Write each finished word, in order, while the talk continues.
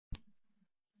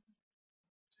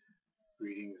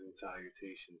Greetings and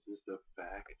salutations. This is the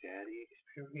Back Daddy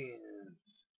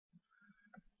Experience.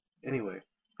 Anyway,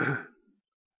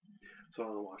 so I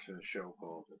was watching a show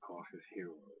called The Cautious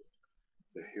Hero.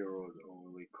 The hero is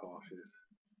overly cautious,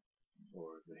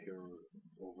 or the hero is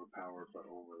overpowered but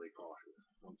overly cautious.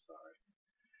 I'm sorry.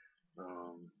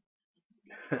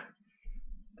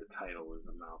 The title is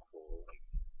a mouthful. Like,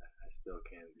 I still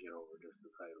can't get over just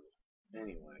the title.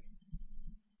 Anyway,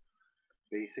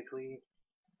 basically,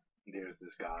 there's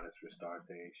this goddess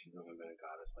Restarte. She's only been a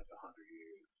goddess like 100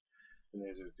 years. And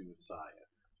there's this dude Saya.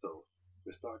 So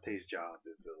Restarte's job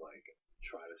is to like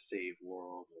try to save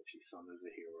worlds, and she's summoned as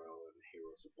a hero, and the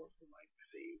hero's supposed to like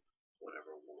save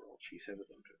whatever world she sends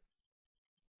them to.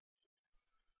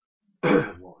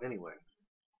 Well, anyway,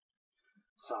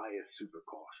 Saya is super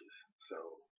cautious,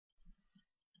 so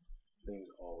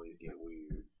things always get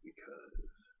weird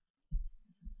because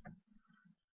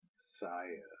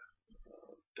Saya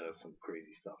does some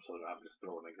crazy stuff. So I'm just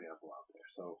throwing an example out there.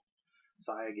 So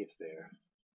Saya gets there,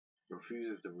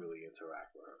 refuses to really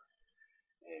interact with her,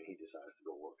 and he decides to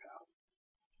go work out.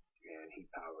 And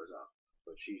he powers up,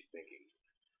 but she's thinking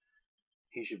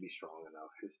he should be strong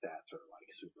enough. His stats are like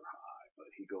super high,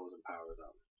 but he goes and powers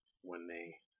up. When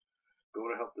they go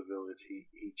to help the village,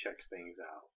 he checks things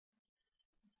out,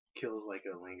 kills like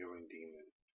a lingering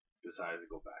demon, decides to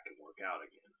go back and work out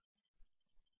again.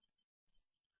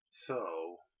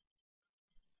 So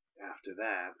after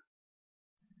that,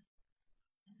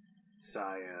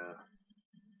 Saya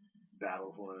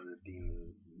battles one of the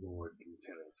demon lord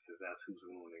lieutenants, because that's who's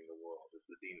ruining the world, is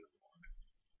the demon lord.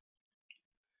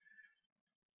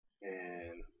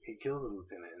 And he kills the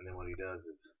lieutenant, and then what he does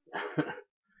is,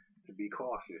 to be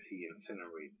cautious, he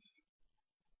incinerates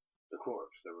the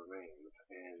corpse, the remains,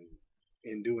 and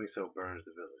in doing so burns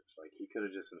the village. Like, he could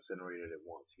have just incinerated it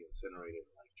once. He incinerated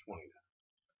like 20 times.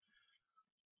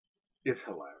 It's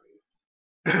hilarious.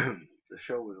 The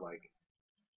show is like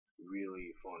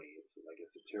really funny. It's like a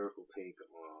satirical take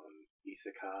on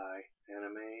isekai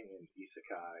anime, and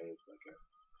isekai is like a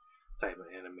type of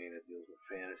anime that deals with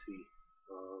fantasy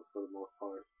for the most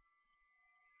part.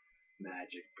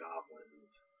 Magic,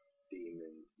 goblins,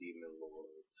 demons, demon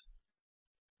lords,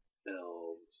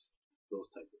 elves, those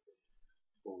type of things,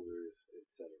 ogres,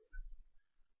 etc.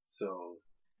 So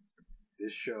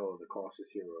this show, The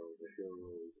Cautious Hero, the hero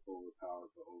is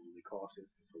overpowered but overly cautious,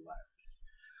 is hilarious.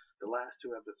 The last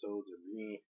 2 episodes are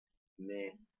meh,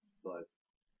 but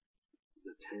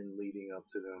the 10 leading up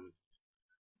to them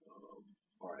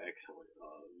are excellent.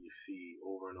 You see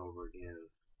over and over again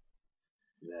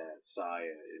that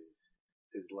Saya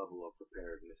his level of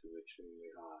preparedness is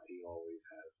extremely high. He always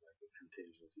has like a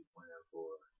contingency plan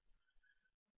for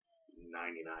 99%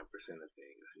 of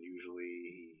things. Usually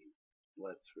he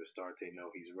lets Restarte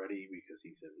know he's ready because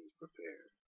he says he's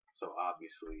prepared. So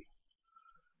obviously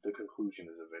the conclusion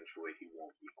is eventually he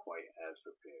won't be quite as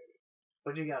prepared.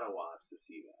 But you gotta watch to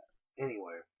see that.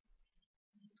 Anyway,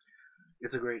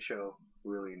 it's a great show.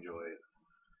 Really enjoy it.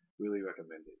 Really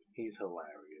recommend it. He's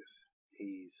hilarious.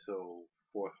 He's so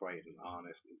forthright and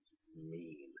honest. It's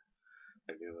mean.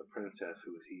 Like, there's a princess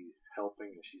who he's helping,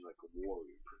 and she's like a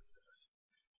warrior princess,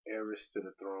 heiress to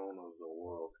the throne of the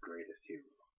world's greatest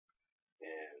hero.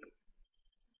 And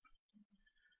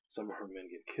some of her men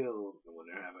get killed, and when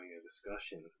they're having a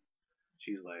discussion,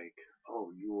 she's like,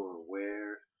 "Oh, you were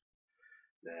aware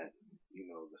that, you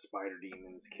know, the spider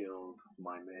demons killed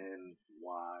my men?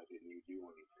 Why didn't you do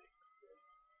anything?"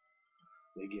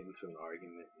 They get into an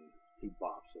argument, and he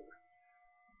bops her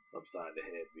upside the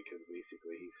head because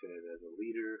basically he said, as a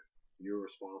leader, you're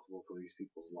responsible for these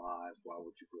people's lives. Why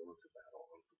would you go into battle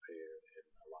unprepared and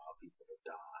allow people to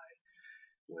die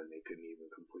when they couldn't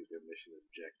even complete their mission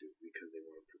objective because they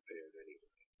weren't prepared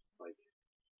anyway? Like,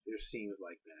 there's scenes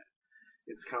like that.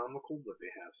 It's comical, but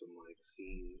they have some like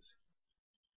scenes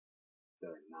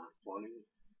that are not funny,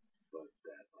 but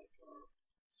that like are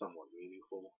somewhat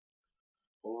meaningful.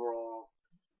 Overall,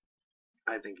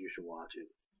 I think you should watch it.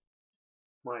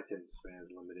 My attention span is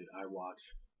limited. I watch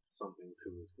something to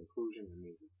its conclusion, it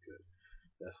means it's good.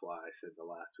 That's why I said the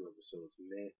last 2 episodes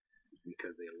meh,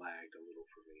 because they lagged a little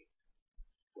for me.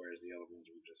 Whereas the other ones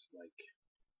were just like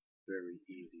very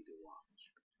easy to watch.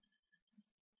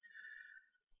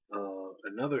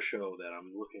 Another show that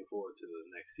I'm looking forward to the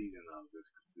next season of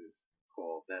is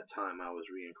called That Time I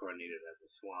Was Reincarnated as a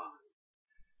Slime.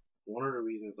 One of the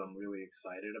reasons I'm really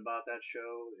excited about that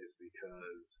show is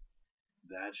because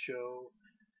that show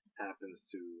happens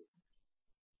to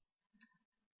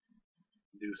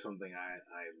do something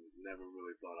I never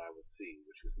really thought I would see,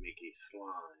 which is make a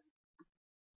slime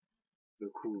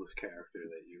the coolest character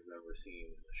that you've ever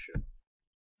seen in the show.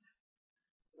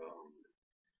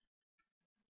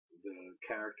 the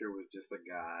character was just a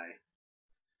guy,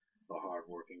 a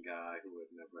hardworking guy who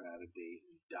had never had a date.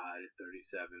 He died at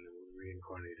 37 and was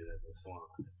reincarnated as a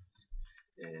slime.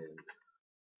 And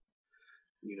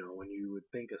when you would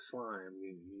think of slime,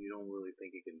 you don't really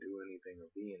think it can do anything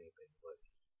or be anything, but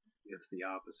it's the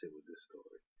opposite with this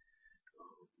story.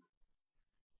 Um,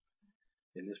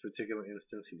 in this particular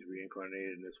instance, he's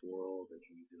reincarnated in this world, and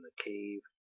he's in a cave.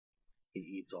 He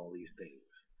eats all these things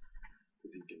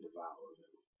because he can devour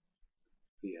them.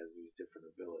 He has these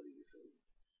different abilities, and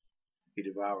he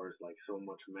devours like so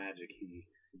much magic. He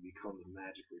becomes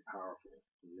magically powerful,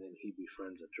 and then he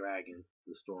befriends a dragon,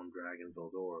 the storm dragon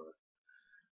Veldora,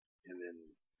 and then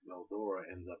Veldora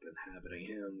ends up inhabiting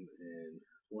him. And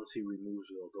once he removes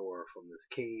Veldora from this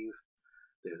cave,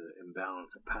 there's an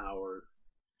imbalance of power,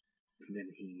 and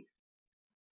then he,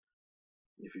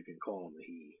 if you can call him a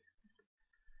he,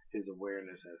 his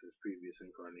awareness as his previous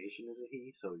incarnation is a he,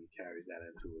 so he carries that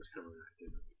into his current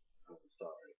identity.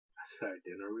 Sorry, I said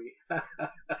identity.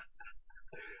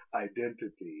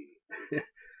 Identity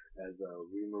as a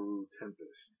Rimuru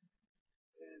Tempest.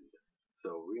 And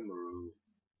so Rimuru,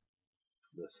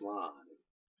 the slime,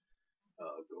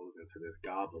 goes into this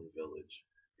goblin village,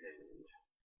 and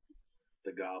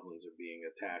the goblins are being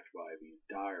attacked by these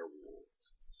dire wolves.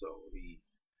 So he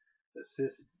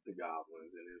assists the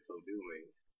goblins, and in so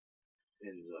doing,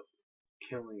 ends up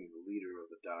killing the leader of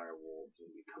the dire wolves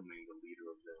and becoming the leader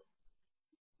of them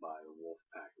by the wolf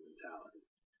pack mentality.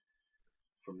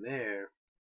 From there,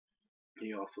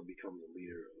 he also becomes a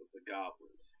leader of the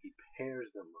goblins. He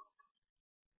pairs them up,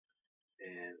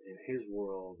 and in his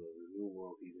world, or the new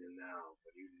world he's in now,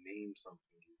 when you name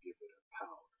something, you give it a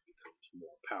power. It becomes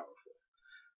more powerful.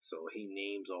 So he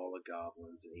names all the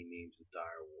goblins, and he names the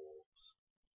dire wolves.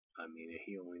 I mean,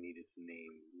 he only needed to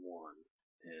name one,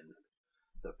 and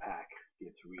the pack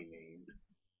gets renamed.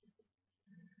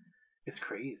 It's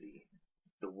crazy.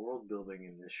 The world building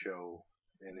in this show,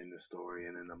 and in the story,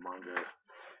 and in the manga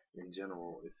in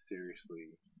general, is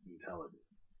seriously intelligent.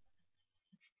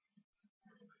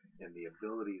 And the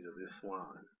abilities of this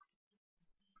slime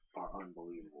are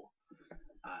unbelievable.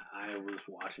 I was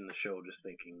watching the show just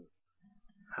thinking,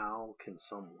 how can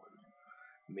someone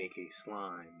make a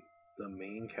slime the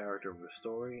main character of a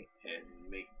story and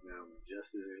make them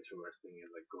just as interesting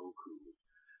as a Goku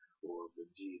or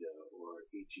Vegeta or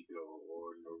Ichigo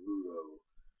or Naruto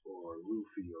or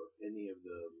Luffy or any of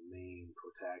the main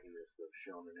protagonists of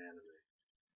shonen anime?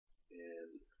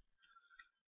 And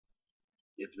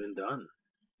it's been done.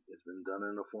 It's been done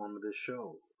in the form of this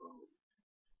show.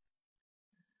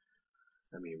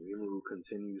 Rimuru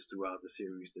continues throughout the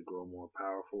series to grow more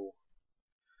powerful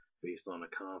based on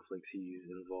the conflicts he's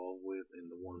involved with and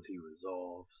the ones he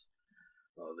resolves.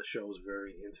 The show is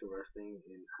very interesting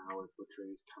in how it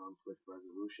portrays conflict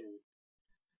resolution.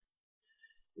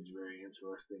 It's very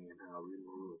interesting in how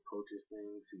Rimuru approaches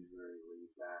things. He's very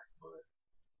laid back but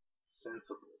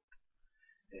sensible,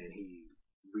 and he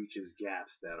reaches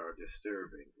gaps that are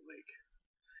disturbing, like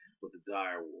with the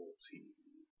dire wolves.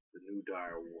 The new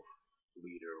dire wolf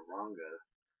leader, Ranga,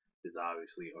 is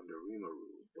obviously under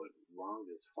Rimuru, but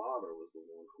Ranga's father was the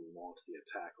one who launched the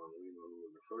attack on Rimuru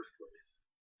in the first place.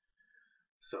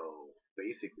 So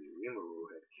basically,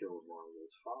 Rimuru had killed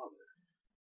Ranga's father,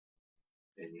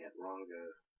 and yet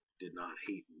Ranga did not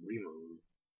hate Rimuru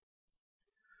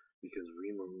because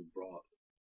Rimuru brought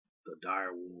the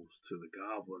dire wolves to the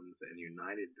goblins and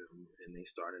united them, and they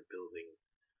started building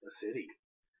a city,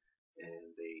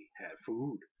 and they had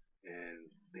food, and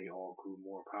they all grew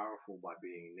more powerful by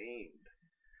being named.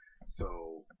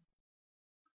 So,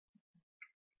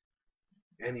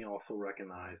 and he also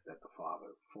recognized that the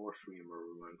father forced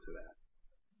Rimuru into that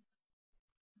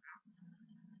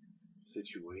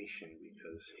situation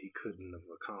because he couldn't have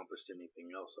accomplished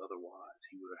anything else otherwise.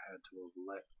 He would have had to have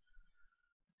let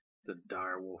the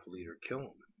dire wolf leader kill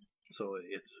him. So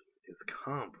it's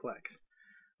complex.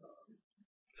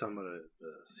 Some of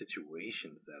the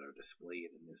situations that are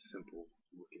displayed in this simple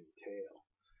looking tale.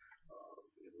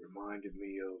 It reminded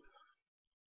me of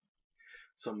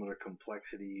some of the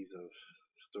complexities of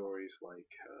stories like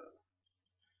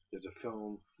there's a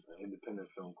film, an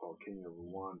independent film called King of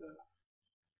Rwanda,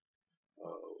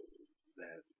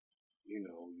 that you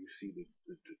see the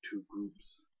two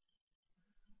groups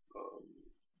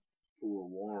who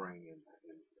were warring, and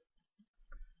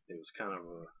it was kind of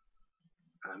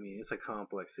it's a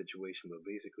complex situation, but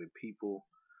basically people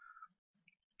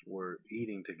were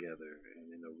eating together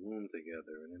and in a room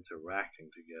together and interacting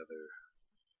together,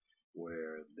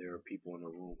 where there are people in the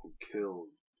room who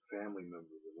killed family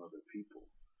members of other people,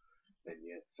 and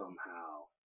yet somehow,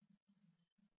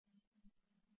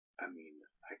 I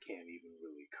can't even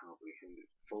really comprehend it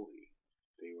fully.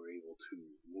 They were able to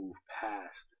move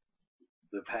past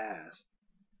the past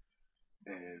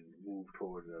and move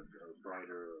towards a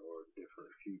brighter or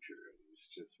different future. And it's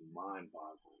just mind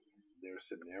boggling. There are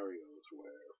scenarios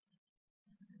where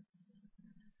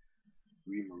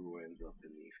Rimuru ends up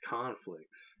in these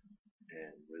conflicts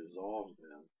and resolves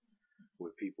them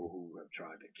with people who have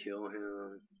tried to kill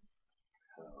him,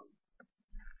 um,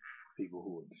 people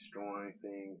who are destroying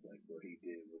things, like what he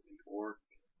did with the Orc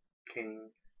King.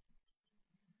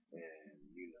 And,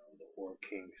 the Orc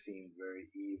King seemed very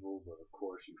evil, but of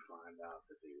course you find out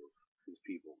that his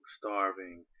people were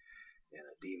starving, and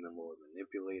a demon lord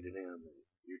manipulated him, and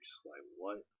you're just like,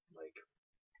 what? Like,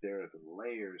 there's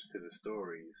layers to the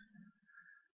stories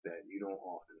that you don't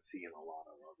often see in a lot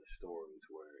of other stories,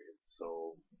 where it's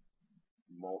so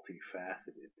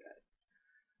multifaceted that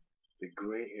the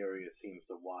gray area seems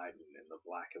to widen and the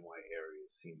black and white areas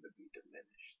seem to be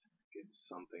diminished. It's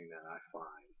something that I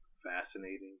find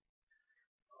fascinating.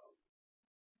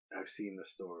 I've seen the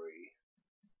story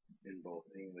in both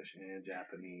English and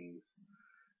Japanese.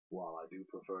 While I do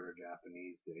prefer the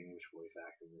Japanese, the English voice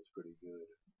acting is pretty good.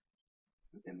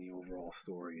 And the overall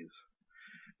story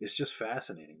it's just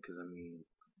fascinating because,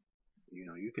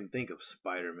 you can think of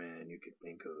Spider-Man, you can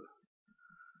think of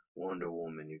Wonder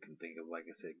Woman, you can think of, like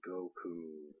I said,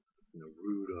 Goku,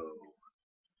 Naruto,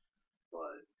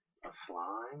 but a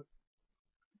slime?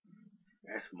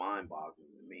 That's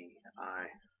mind-boggling to me.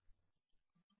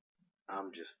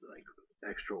 I'm just like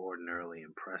extraordinarily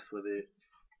impressed with it.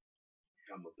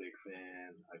 I'm a big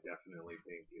fan. I definitely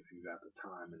think if you got the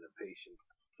time and the patience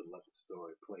to let the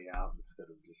story play out instead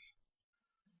of just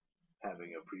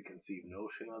having a preconceived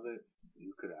notion of it,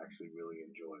 you could actually really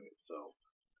enjoy it. So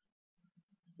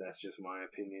that's just my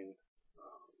opinion.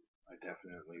 I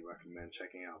definitely recommend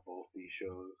checking out both these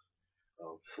shows.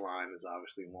 Slime is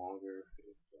obviously longer.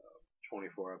 It's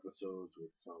 24 episodes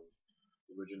with some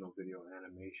original video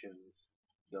animations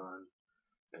done,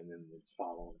 and then it's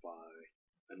followed by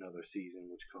another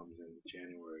season which comes in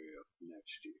January of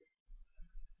next year.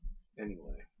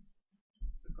 Anyway,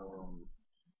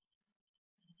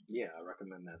 yeah, I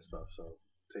recommend that stuff. So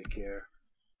take care,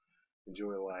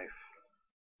 enjoy life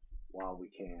while we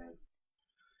can,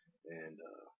 and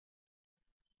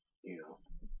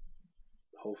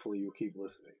hopefully you'll keep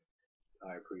listening.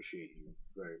 I appreciate you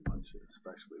very much,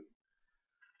 especially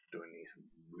during these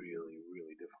really,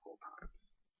 really difficult times.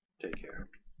 Take care.